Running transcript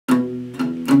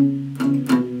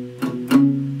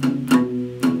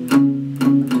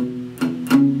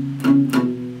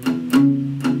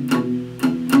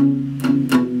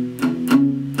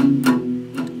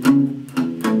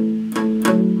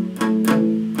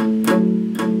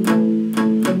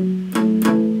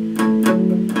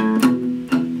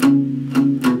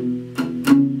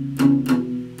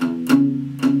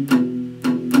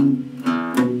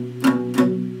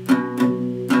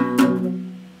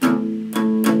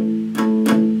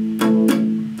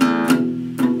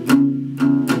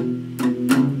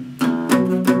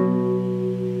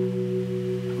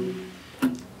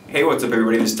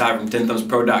This is Ty from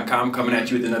TenThumbspro.com coming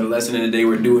at you with another lesson, and today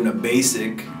we're doing a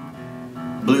basic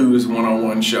blues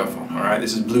 101 shuffle. Alright,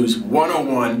 this is blues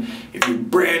 101. If you're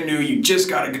brand new, you just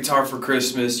got a guitar for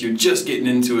Christmas, you're just getting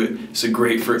into it, it's a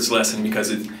great first lesson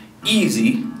because it's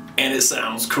easy and it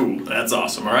sounds cool. That's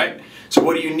awesome, alright? So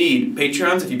what do you need?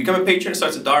 Patrons. If you become a patron, it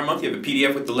starts at $1 a month. You have a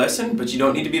PDF with the lesson, but you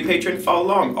don't need to be a patron to follow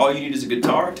along. All you need is a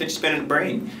guitar, attention span, and a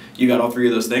brain. You got all three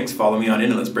of those things. Follow me on in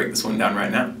and let's break this one down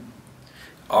right now.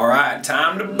 Alright,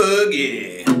 time to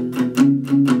boogie.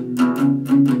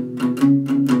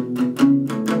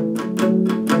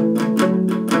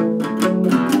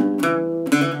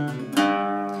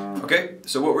 Okay,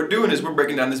 so what we're doing is we're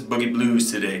breaking down this boogie blues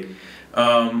today.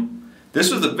 This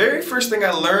was the very first thing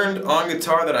I learned on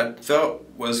guitar that I felt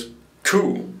was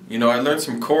cool. You know, I learned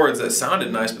some chords that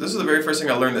sounded nice, but this was the very first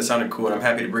thing I learned that sounded cool, and I'm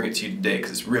happy to bring it to you today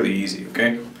because it's really easy,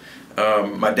 okay?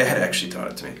 My dad actually taught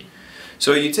it to me.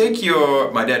 So you take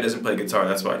your, my dad doesn't play guitar,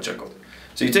 that's why I chuckled.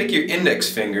 So you take your index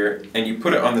finger and you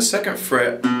put it on the 2nd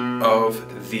fret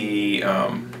of the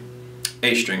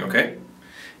A string, okay?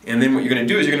 And then what you're going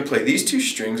to do is you're going to play these two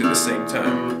strings at the same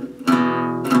time.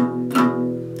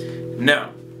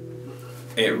 Now,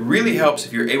 it really helps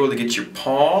if you're able to get your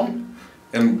palm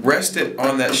and rest it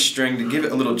on that string to give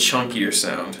it a little chunkier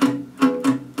sound.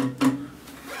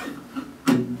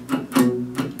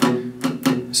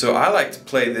 So I like to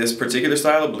play this particular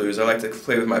style of blues. I like to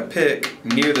play with my pick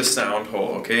near the sound hole,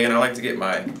 okay? And I like to get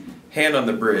my hand on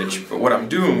the bridge. But what I'm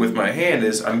doing with my hand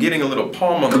is I'm getting a little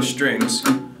palm on the strings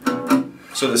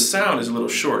so the sound is a little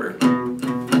shorter.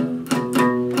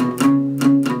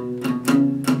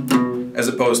 As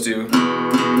opposed to...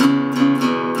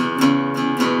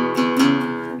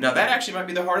 Now that actually might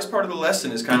be the hardest part of the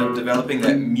lesson, is kind of developing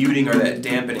that muting or that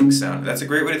dampening sound. That's a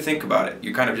great way to think about it.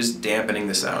 You're kind of just dampening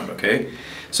the sound, okay?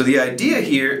 So the idea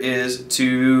here is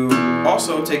to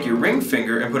also take your ring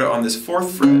finger and put it on this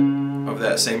 4th fret of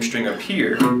that same string up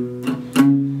here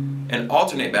and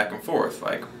alternate back and forth,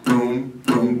 like boom,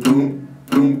 boom, boom,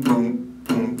 boom, boom, boom,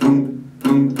 boom, boom,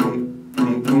 boom,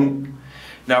 boom, boom.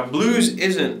 Now blues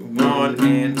isn't 1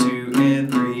 and 2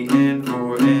 and 3 and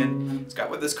 4 and it's got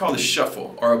what is called a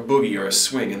shuffle or a boogie or a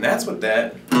swing, and that's what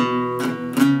that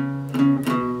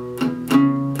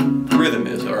rhythm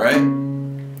is, alright?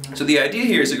 So the idea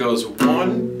here is it goes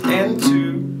 1 and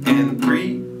 2 and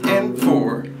 3 and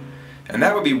 4, and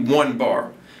that would be 1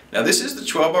 bar. Now this is the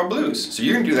 12-bar blues, so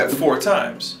you're going to do that 4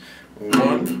 times.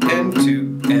 1 and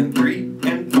 2 and 3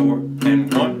 and 4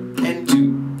 and 1 and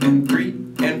 2 and 3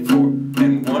 and 4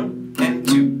 and 1 and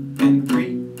 2 and 3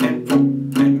 and 4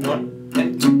 and 1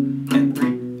 and 2 and 3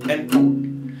 and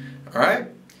 4. Alright?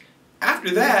 After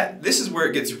that, this is where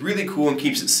it gets really cool and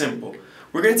keeps it simple.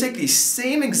 We're going to take these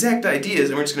same exact ideas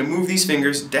and we're just going to move these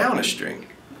fingers down a string.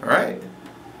 Alright?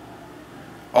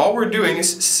 All we're doing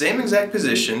is same exact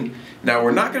position. Now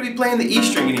we're not going to be playing the E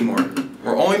string anymore.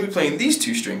 We're only going to be playing these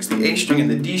two strings, the A string and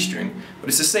the D string. But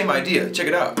it's the same idea. Check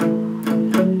it out.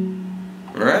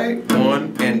 Alright?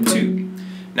 1 and 2.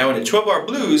 Now in a 12-bar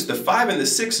blues, the 5 and the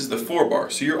 6 is the 4-bar.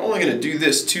 So you're only going to do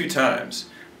this 2 times.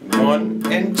 1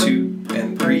 and 2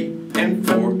 and 3 and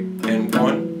 4 and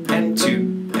 1 and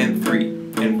 2 and 3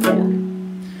 and 4.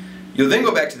 You'll then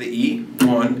go back to the E,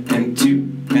 1 and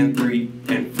 2 and 3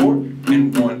 and 4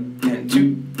 and 1 and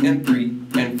 2 and 3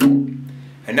 and 4.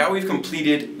 And now we've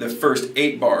completed the first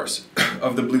 8 bars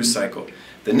of the blues cycle.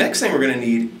 The next thing we're going to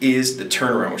need is the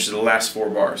turnaround, which is the last 4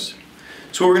 bars.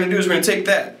 So what we're going to do is we're going to take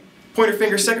that pointer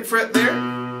finger 2nd fret there,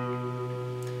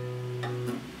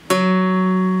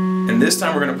 and this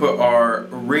time we're going to put our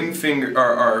ring finger,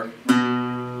 our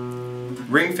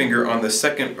ring finger on the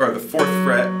 2nd or the 4th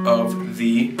fret of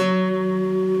the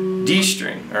D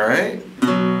string, alright?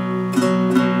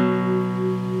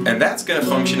 And that's going to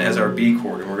function as our B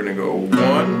chord, and we're going to go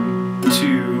 1,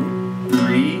 2,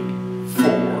 3,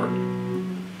 4,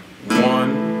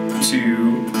 1,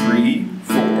 2, 3,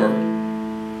 4,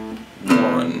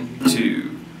 1,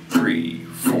 2, 3,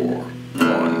 4,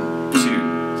 1,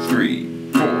 2,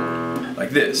 3, 4, like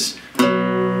this.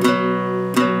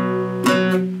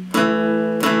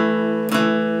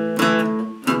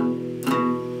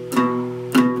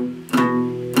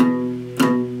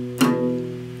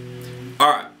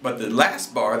 But the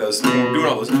last bar, those doing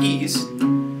all those E's,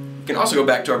 you can also go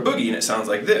back to our boogie and it sounds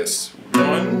like this.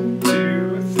 1,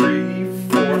 2, 3,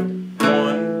 4,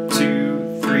 1,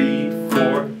 2, 3,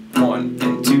 4, 1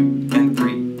 and 2 and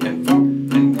 3 and 4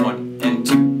 and 1 and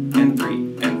 2 and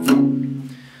 3 and 4.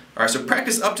 Alright, so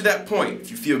practice up to that point.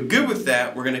 If you feel good with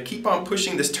that, we're going to keep on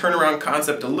pushing this turnaround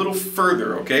concept a little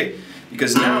further, okay?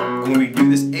 Because now when we do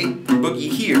this 8 boogie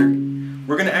here,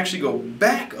 we're going to actually go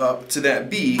back up to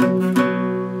that B.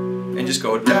 And and just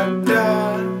go da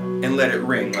da and let it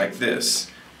ring like this.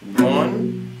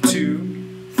 1,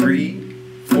 2, 3,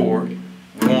 4.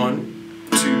 1,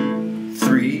 2,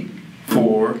 3,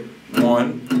 4.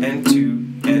 1 and 2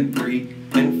 and 3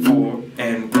 and 4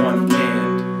 and 1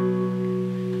 and.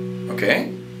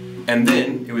 Okay? And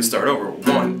then it would start over.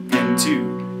 1 and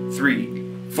 2,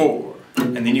 3, 4.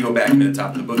 And then you go back into the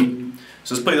top of the boogie.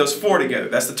 So let's play those 4 together.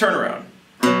 That's the turnaround.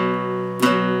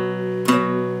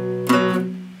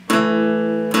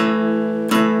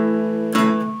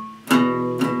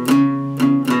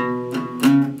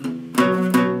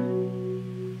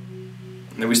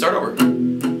 And then we start over.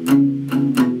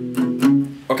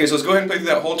 Okay, so let's go ahead and play through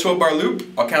that whole 12-bar loop.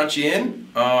 I'll count you in.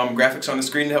 Graphics on the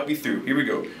screen to help you through. Here we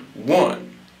go.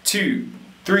 1, 2,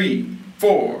 3,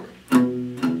 4.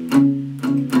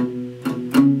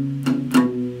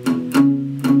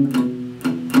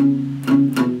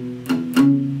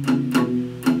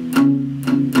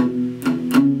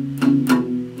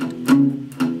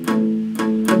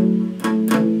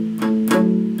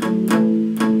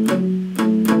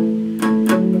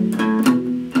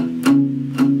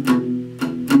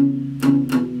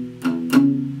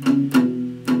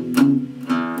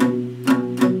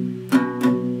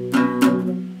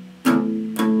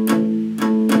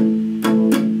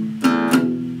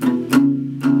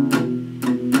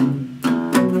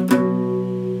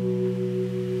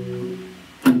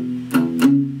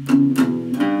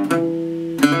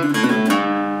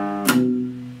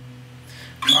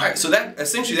 So that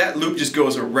essentially that loop just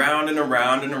goes around and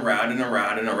around and around and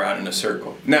around and around in a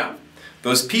circle. Now,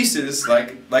 those pieces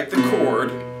like the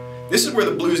chord, this is where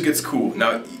the blues gets cool.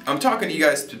 Now, I'm talking to you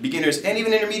guys, to beginners and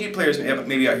even intermediate players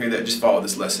maybe out here that just follow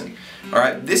this lesson. All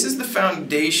right, this is the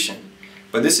foundation,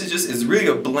 but this is really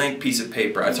a blank piece of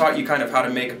paper. I taught you kind of how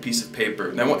to make a piece of paper.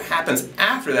 Then what happens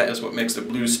after that is what makes the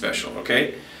blues special,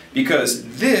 okay?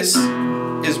 Because this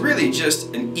is really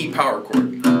just an E power chord.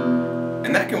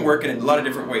 And that can work in a lot of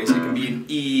different ways. It can be an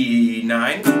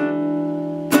E9,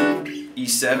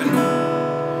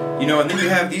 E7, you know, and then you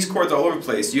have these chords all over the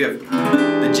place. You have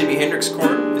the Jimi Hendrix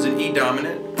chord is an E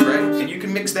dominant, right? And you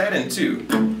can mix that in too.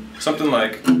 Something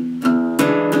like.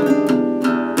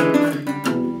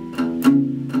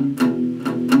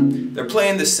 They're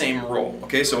playing the same role,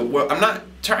 okay? So I'm not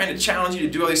trying to challenge you to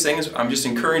do all these things. I'm just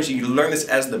encouraging you to learn this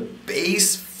as the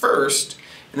bass first,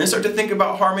 and then start to think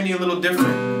about harmony a little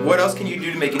different. What else can you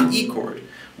do to make an E chord?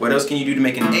 What else can you do to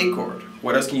make an A chord?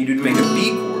 What else can you do to make a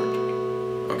B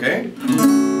chord? Okay?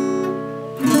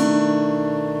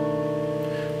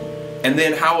 And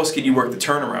then how else can you work the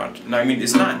turnaround? Now, I mean,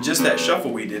 it's not just that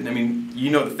shuffle we did. I mean,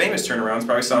 you know the famous turnarounds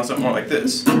probably sound something more like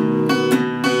this.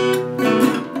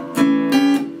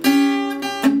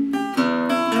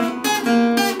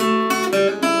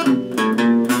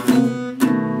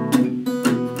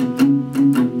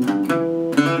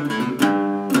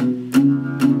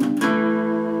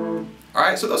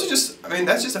 So those are just, I mean,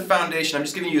 that's just a foundation. I'm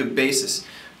just giving you a basis.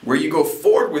 Where you go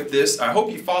forward with this, I hope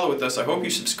you follow with us. I hope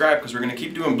you subscribe, because we're going to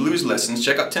keep doing blues lessons.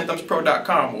 Check out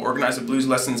TenThumbsPro.com. We'll organize the blues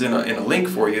lessons in a link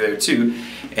for you there too.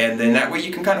 And then that way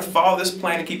you can kind of follow this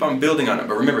plan and keep on building on it.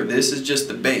 But remember, this is just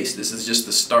the base. This is just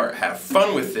the start. Have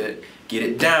fun with it. Get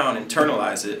it down,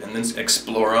 internalize it, and then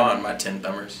explore on, my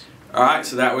TenThumbers. Alright,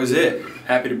 so that was it.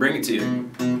 Happy to bring it to you.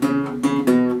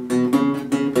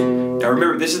 Now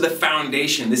remember, this is the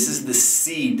foundation, this is the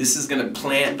seed, this is going to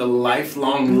plant the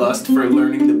lifelong lust for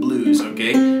learning the blues,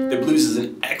 okay? The blues is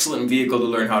an excellent vehicle to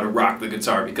learn how to rock the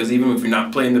guitar, because even if you're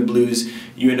not playing the blues,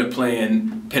 you end up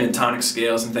playing pentatonic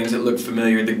scales and things that look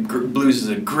familiar. The blues is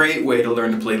a great way to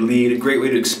learn to play lead, a great way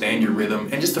to expand your rhythm,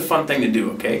 and just a fun thing to do,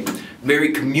 okay?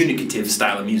 Very communicative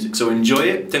style of music. So enjoy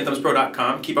it,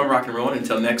 TenThumbsPro.com, keep on rocking and rolling.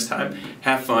 Until next time,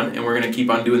 have fun, and we're going to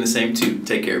keep on doing the same too.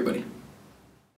 Take care, everybody.